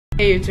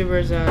Hey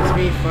YouTubers, it's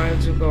me,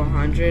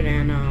 5Zuko100,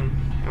 and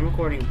I'm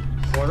recording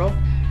Portal.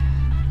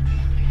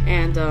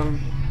 And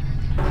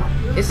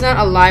it's not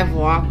a live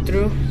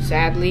walkthrough,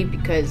 sadly,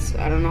 because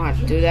I don't know how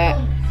to do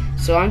that.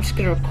 So I'm just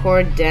gonna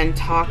record, then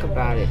talk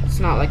about it. It's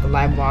not like a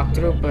live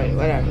walkthrough, but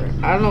whatever.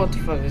 I don't know what the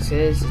fuck this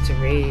is. It's a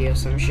radio,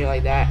 some shit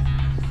like that.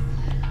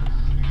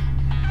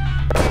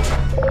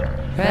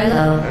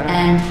 Hello,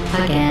 and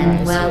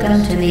again,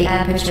 welcome to the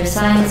Aperture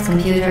Science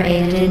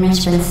Computer-Aided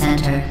Enrichment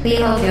Center. We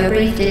hope your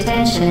brief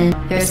detention,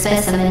 your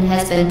specimen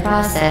has been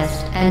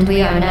processed, and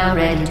we are now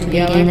ready to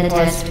begin the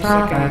test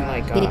proper.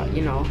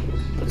 You know,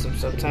 put some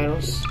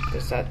subtitles,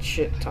 because that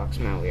shit talks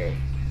mad weird.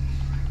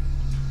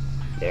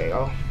 There you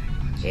go.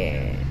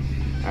 Yeah.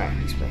 Alright,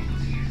 let's play.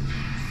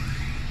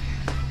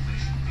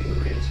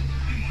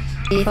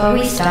 Before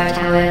we start,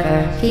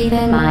 however, keep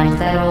in mind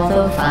that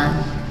although fun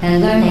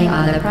and learning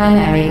are the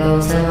primary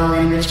goals of all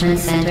enrichment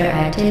center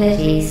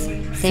activities,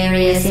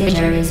 serious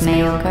injuries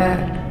may occur.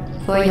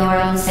 For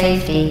your own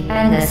safety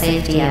and the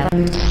safety of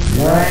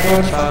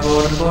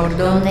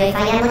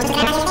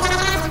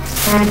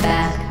stand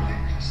back.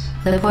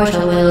 The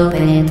portal will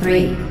open in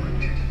 3,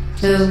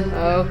 2,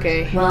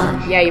 okay.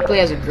 1. Yeah, you play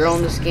as a girl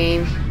in this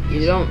game.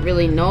 You don't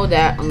really know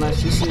that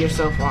unless you see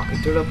yourself walking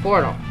through the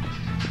portal.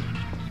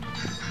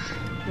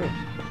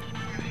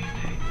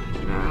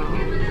 Now,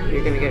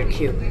 you're gonna get a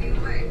cube.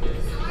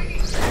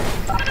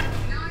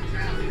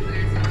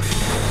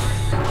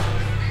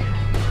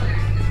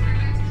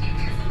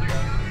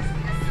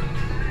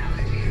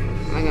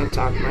 I'm not gonna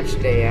talk much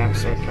today, I'm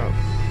so proud.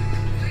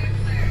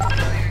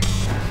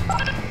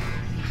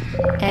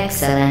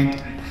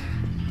 Excellent.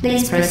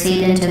 Please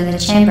proceed into the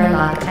chamber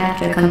lock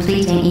after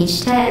completing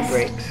each test.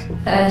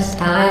 First,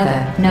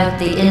 however, note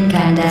the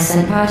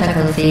incandescent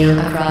particle field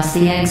across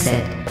the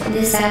exit.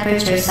 This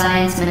Aperture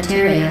Science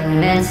Material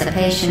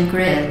Emancipation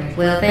Grid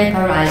will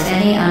vaporize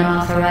any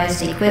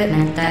unauthorized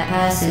equipment that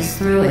passes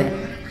through it.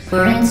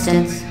 For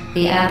instance,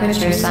 the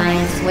Aperture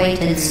Science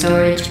Weighted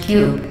Storage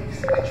Cube.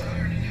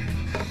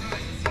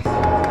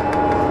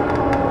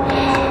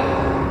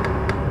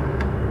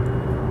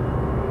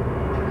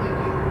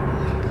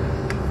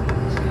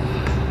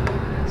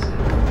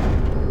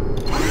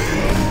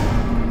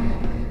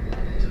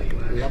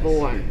 Level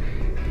 1.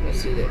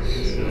 Let's see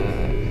this.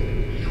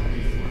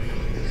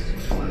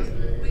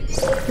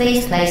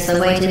 Please place the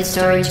weighted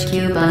storage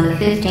cube on the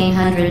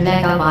 1500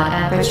 megawatt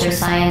Aperture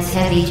Science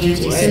Heavy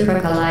Duty Super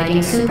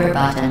Colliding Super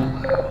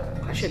Button.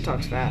 That shit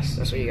talks fast.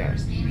 That's what you got.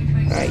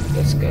 Alright,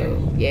 let's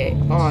go. Yeah.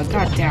 Oh,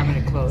 god damn it,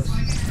 it closed.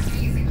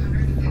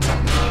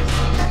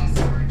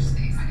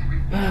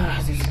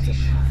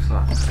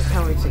 Fuck. I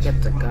can't wait to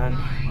get the gun.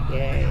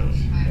 Yay.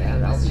 Yeah,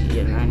 that'll be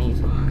it, man.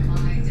 Easy.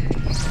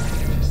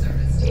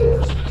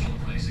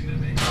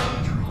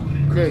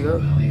 There you go.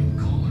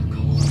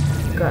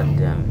 God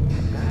damn.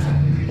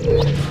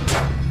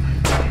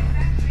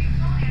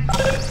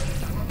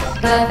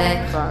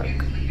 Perfect. Fuck.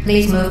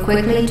 Please move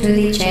quickly to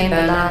the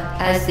chamber lock,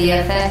 as the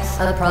effects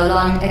of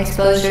prolonged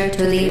exposure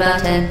to the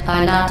button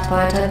are not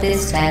part of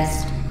this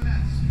test. I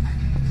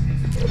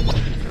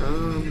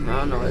don't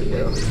know what to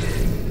do.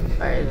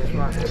 Alright, let's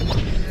watch it.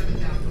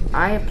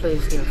 I have played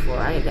this game before.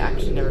 I have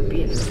actually never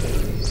beaten this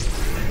game.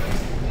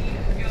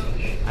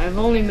 I've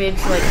only made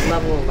to like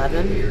level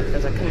 11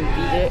 because I couldn't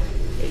beat it.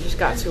 It just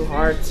got too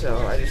hard, so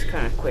I just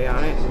kind of quit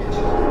on it. I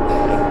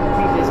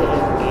revisited the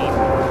game. I'm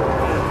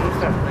gonna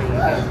start playing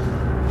again.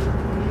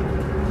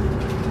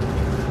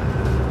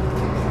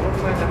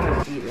 Looks like I'm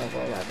gonna beat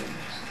level 11.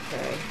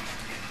 Okay.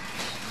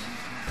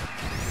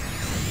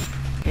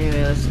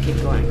 Anyway, let's keep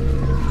going.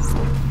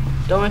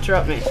 Don't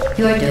interrupt me.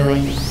 You're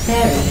doing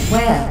very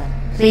well.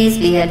 Please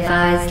be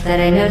advised that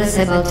a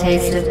noticeable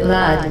taste of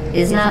blood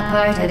is not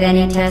part of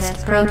any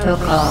test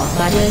protocol,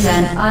 but is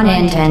an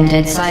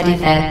unintended side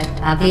effect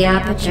of the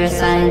Aperture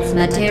Science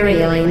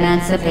Material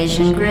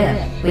Emancipation Grip,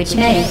 which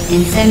may,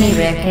 in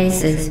semi-rare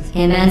cases,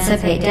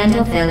 emancipate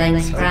dental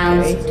fillings,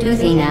 crowns,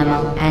 tooth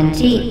enamel, and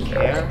teeth.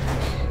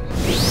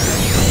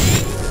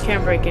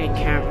 Can't break any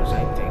cameras,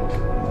 I think.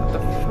 What the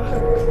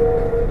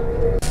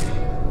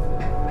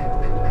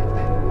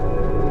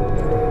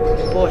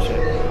fuck?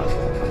 Bullshit.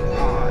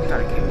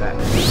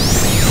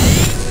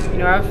 You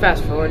know, I'll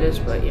fast forward this,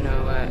 but you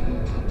know what?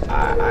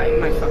 I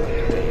might fuck with the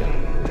video.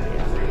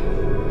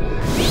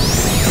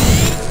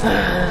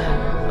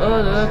 Yeah.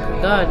 Oh, look,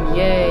 done.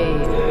 Yay.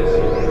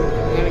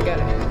 I'm gonna get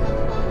it.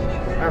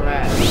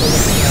 Alright.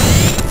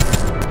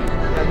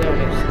 Yeah, there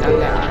it is. Done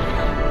that.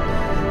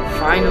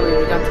 Finally,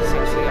 we got the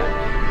sexy guy.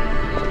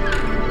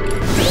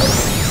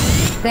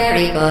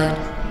 Very good.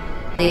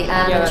 The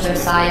Aperture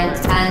Science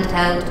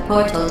handheld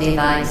portal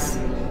device.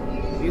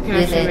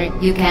 With it,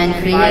 you can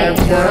create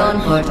your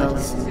own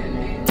portals.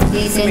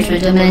 These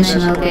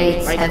interdimensional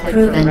gates have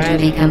proven to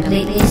be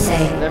completely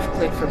safe.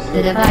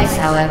 The device,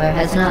 however,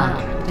 has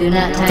not. Do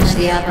not touch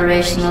the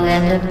operational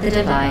end of the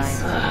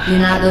device. Do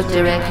not look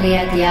directly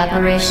at the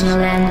operational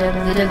end of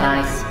the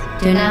device.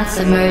 Do not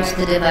submerge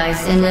the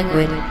device in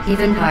liquid,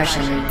 even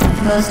partially.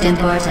 Most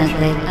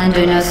importantly,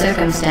 under no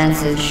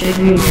circumstances should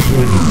you...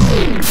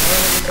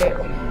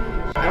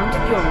 I don't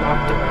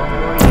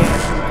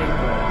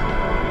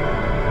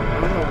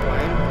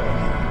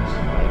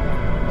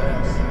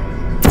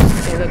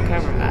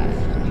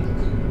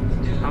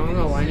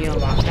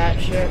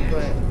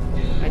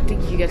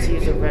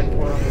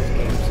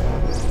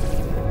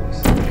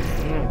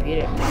beat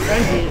it. My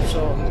friend beat it,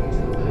 so I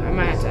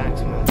might have to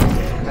ask him out.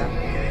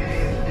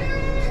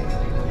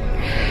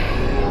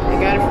 I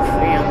got it for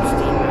free on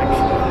Steam,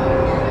 actually.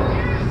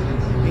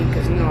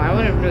 Because, you know, I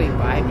wouldn't really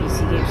buy a PC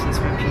game since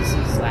my PC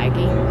is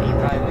laggy. And you're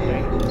probably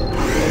wondering,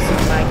 it's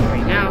not laggy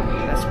right now.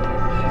 That's why.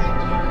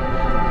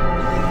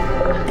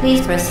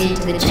 Please proceed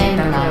to the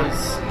chamber now. I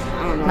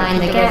don't know, Mind I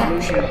the think gap.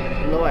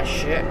 resolution low as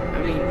shit.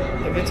 I mean,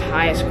 if it's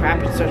high as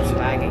crap, it starts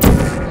lagging.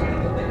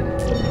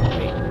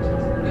 Wait,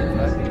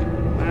 what?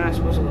 Am I not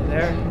supposed to go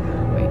there?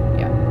 Wait,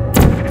 yeah.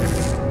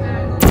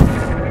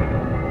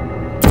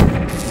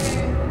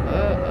 I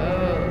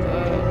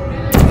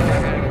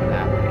gotta go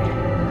that way.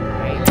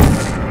 Right?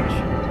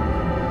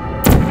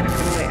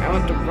 Wait, I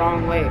went the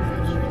wrong way.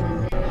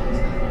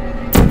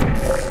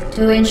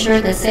 To ensure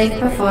the safe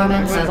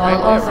performance of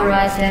all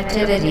authorized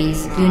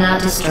activities, do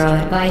not destroy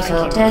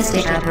vital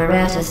testing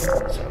apparatus. So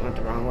I went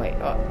the wrong way.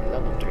 Oh,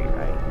 level 3,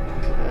 right?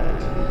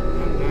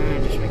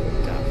 Just make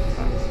it tough.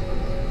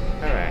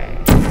 Alright.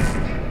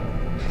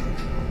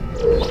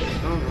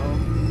 Oh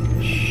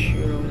no.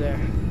 Shoot over there.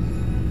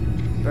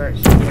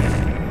 Burst.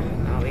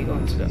 Yeah. Now we go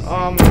into the.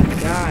 Oh my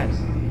god.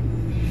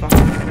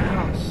 Fucking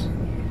mouse.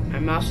 My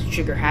mouse is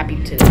trigger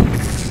happy today.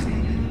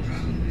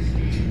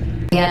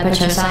 The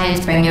Aperture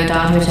Science Bring Your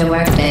Daughter to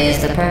Work Day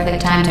is the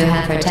perfect time to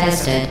have her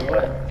tested.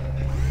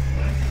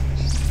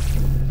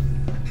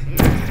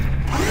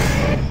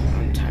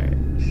 I'm tired.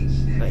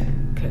 Like,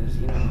 cause,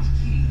 you know.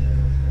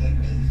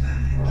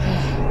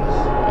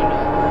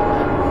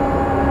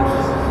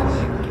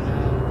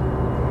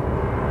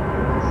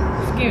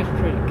 This game is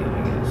pretty good, I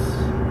guess.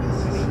 I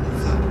mean,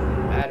 it's not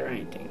bad or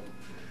anything.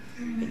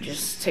 It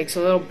just takes a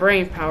little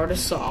brain power to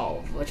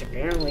solve, which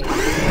apparently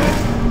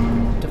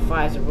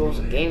defies the rules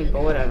of gaming,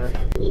 but whatever.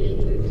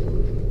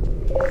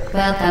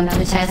 Welcome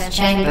to Test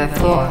Chamber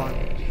 4.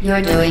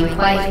 You're doing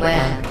quite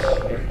well.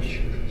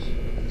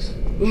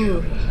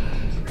 Ooh.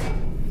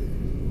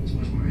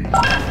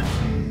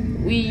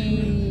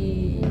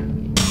 Wee.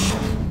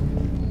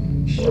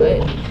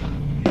 What?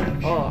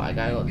 Oh, I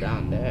gotta go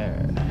down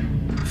there.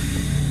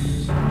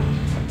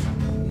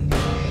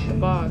 Get the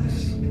box.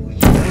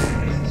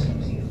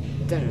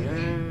 I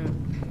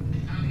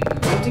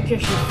don't think you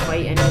should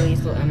fight any of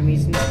these little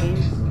enemies in this game.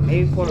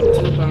 Maybe Portal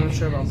 2, but I'm not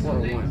sure about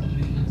Portal 1.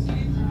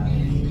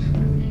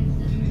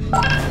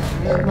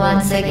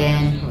 Once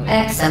again,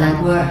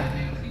 excellent work.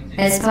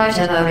 As part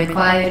of a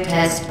required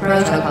test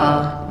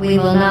protocol, we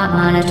will not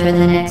monitor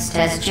the next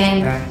test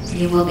chamber.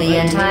 You will be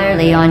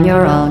entirely on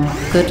your own.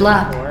 Good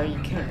luck. Or you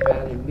can't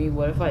badly me.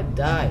 What if I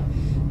die?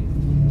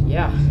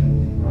 Yeah.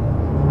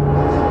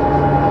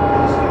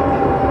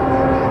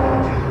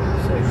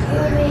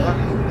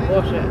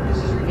 Bullshit.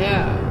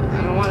 Yeah, I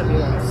don't want to be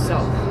by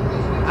myself.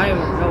 I don't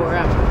even know where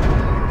I'm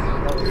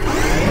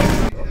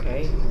at.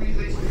 Okay.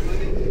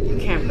 You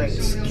can't break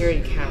the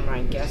security camera,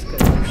 I guess,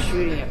 because I'm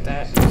shooting at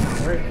that. It's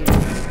not working.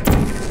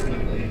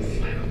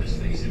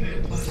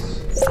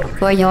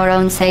 For your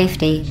own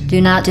safety,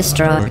 do not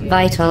destroy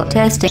vital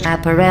testing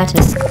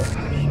apparatus.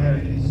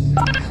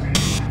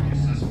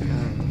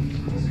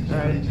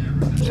 Alright.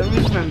 For some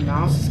reason my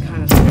mouse is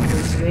kind of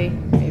slippery today.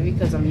 Maybe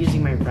because I'm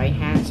using my right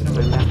hand instead of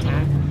my left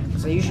hand.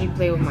 So I usually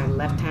play with my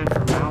left hand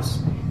for mouse,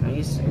 and I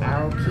use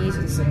arrow keys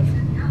instead of.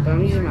 But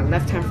I'm using my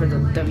left hand for the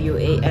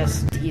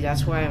WASD.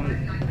 That's why I'm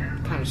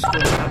kind of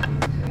screwing up.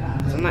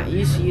 So I'm not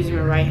used to using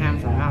my right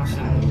hand for mouse.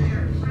 Yay!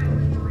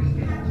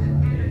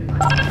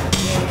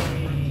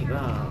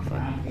 Oh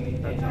fuck. Okay,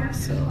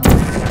 so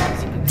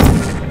as you can see,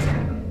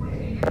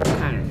 I'm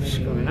kind of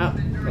screwing up,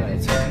 but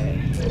it's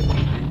okay.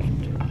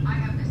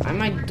 I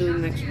might do the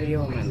next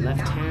video with my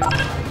left hand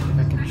if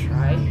I can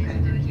try.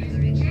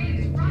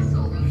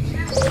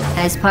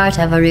 As part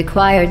of a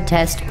required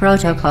test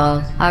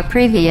protocol, our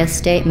previous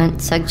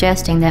statement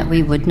suggesting that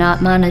we would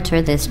not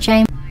monitor this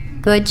chamber.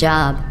 Good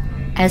job.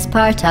 As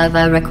part of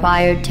a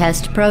required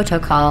test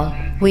protocol,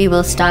 we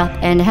will stop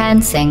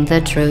enhancing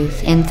the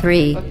truth in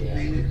 3,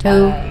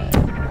 2.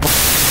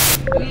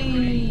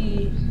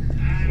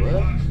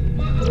 What?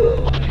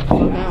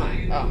 Hold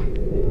on. Oh,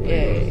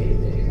 yay.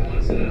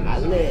 I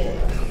live.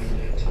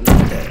 I'm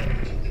not dead.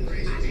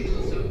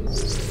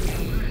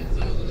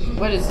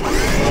 What is this?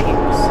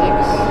 Chamber 6?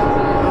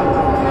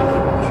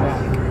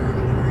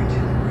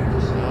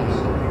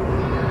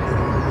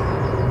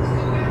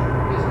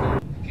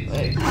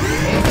 Wait,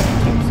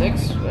 Chamber 6?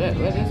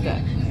 What is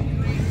that?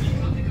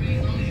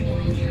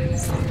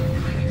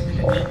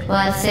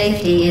 While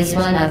safety is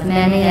one of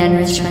many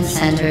Enrichment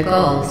Center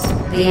goals,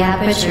 the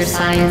Aperture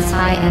Science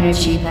High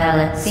Energy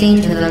pellet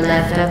seen to the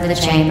left of the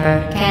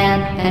chamber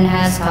can and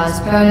has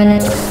caused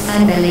permanent,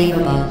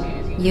 unbelievable.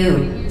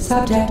 You,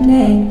 Subject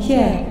name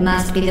here.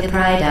 must be the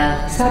pride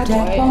of.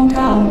 Subject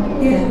hometown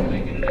here.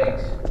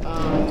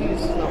 I think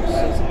it's level 6. I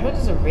heard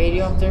there's a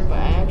radio up there, but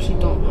I actually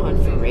don't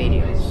hunt for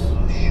radios.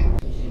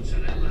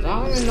 I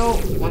don't even know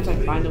once I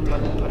find them where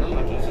to put them.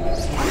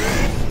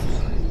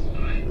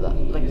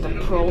 Like the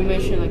pro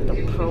mission, like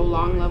the pro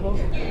long level,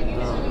 tutorial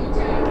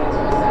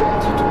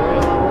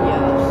level. Yeah.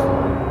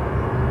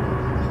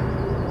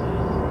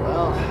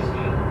 Well,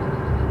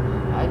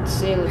 I'd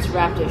say let's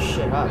wrap this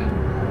shit up. I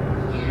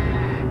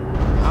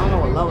don't know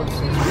what level this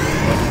is.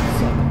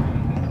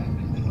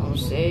 I'll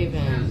save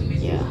and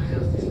yeah.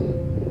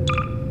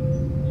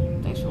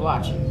 Thanks for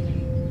watching.